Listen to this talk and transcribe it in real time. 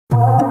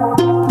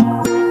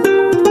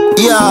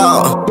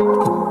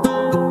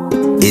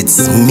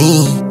It's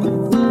me,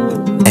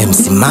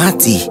 MC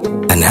Matty,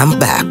 and I'm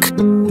back.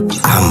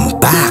 I'm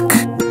back.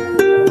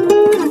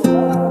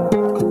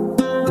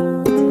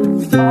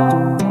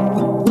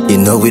 You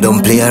know we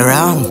don't play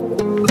around.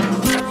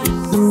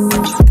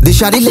 The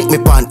shawty lick me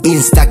on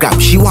Instagram.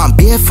 She want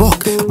bare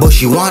fuck, but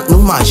she want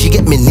no man. She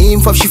get me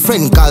name from she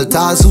friend called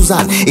Tall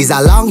Susan. It's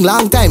a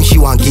long time she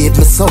want give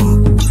me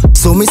some.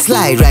 So me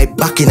slide right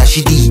back in a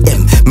she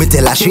DM. Me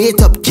tell her straight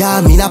up,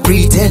 girl, me not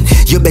pretend.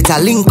 You better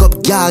link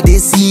up, girl,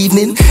 this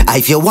evening.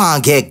 If you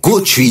want get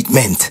good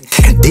treatment.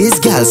 This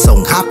girl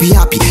song happy.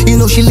 You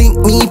know she link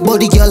me,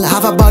 body girl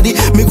have a body.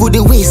 Me go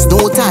the waste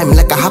no time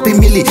like a happy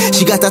millie.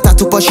 She got a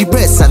tattoo on she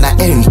breast and a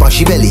end on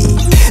she belly.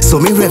 So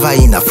me rever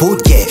in a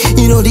food care.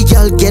 You know the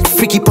girl get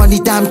freaky on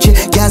the damn chair.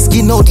 Girl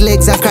skin out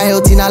legs and cry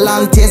out in a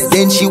long test.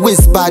 Then she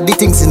whisper the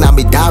things in a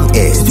me damn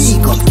ear.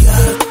 Speak up,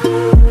 girl.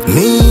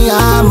 Me,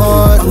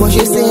 Amor, what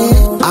you say?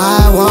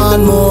 I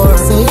want more.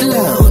 Say it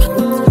loud.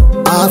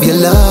 Of your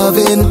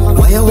loving.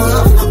 What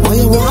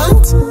you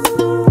want?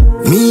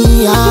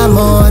 Me,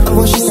 Amor,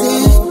 what you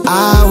say?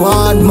 I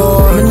want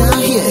more. Me now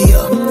hear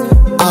you.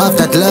 Of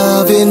that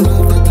loving.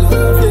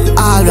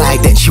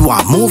 Alright then, she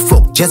want more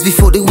fuck just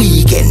before the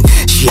weekend.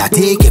 She a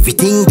take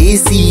everything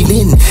this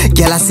evening.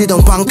 Girl I sit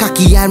down pan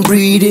cocky and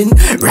breathing.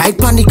 Right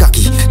pan the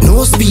cocky,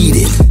 no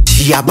speeding.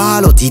 She a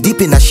ball out the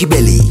dip in a she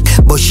belly,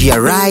 but she a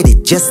ride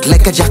it just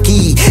like a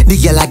jockey. The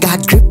girl I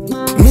got grip,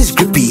 Miss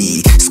Grippy.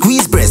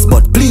 Squeeze breast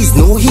but please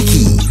no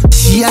hickey.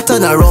 She a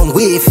turn around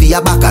way for your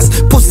backers.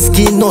 Pussy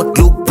skin not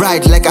look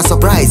bright like a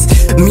surprise.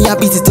 Me a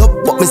beat it up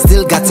but me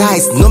still got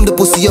eyes. Numb the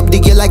pussy up, the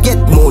girl I get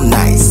more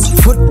nice.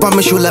 Foot on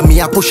my shoulder, me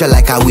a push her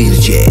like a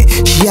wheelchair.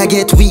 She a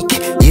get weak,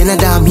 you know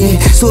damn yeah.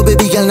 So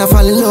baby girl na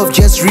fall in love,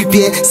 just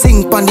repair.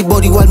 Sing pon the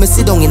body while me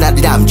sit down in a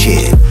damn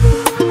chair.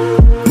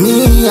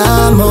 Me,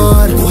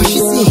 Amor, what she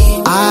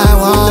say? I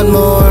want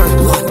more.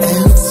 What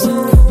else?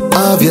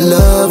 Of your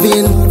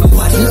loving.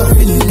 What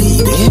loving,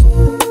 baby?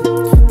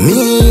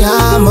 Me,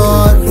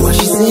 Amor, what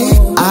she say?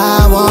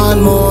 I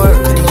want more.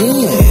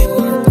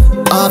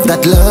 Of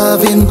that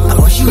loving.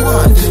 What she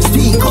want?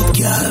 Speak up,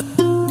 girl.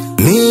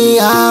 Me,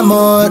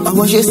 Amor,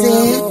 what she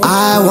say?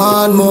 I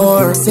want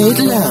more. Say it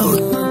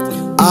loud.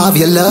 Of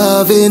your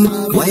loving.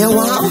 What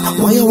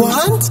you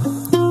want?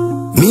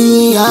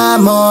 Me,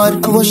 Amor,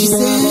 what she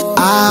say?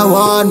 I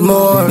want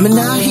more. Me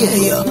now hear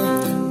you.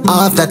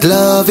 Of that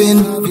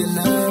loving.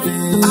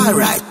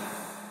 Alright.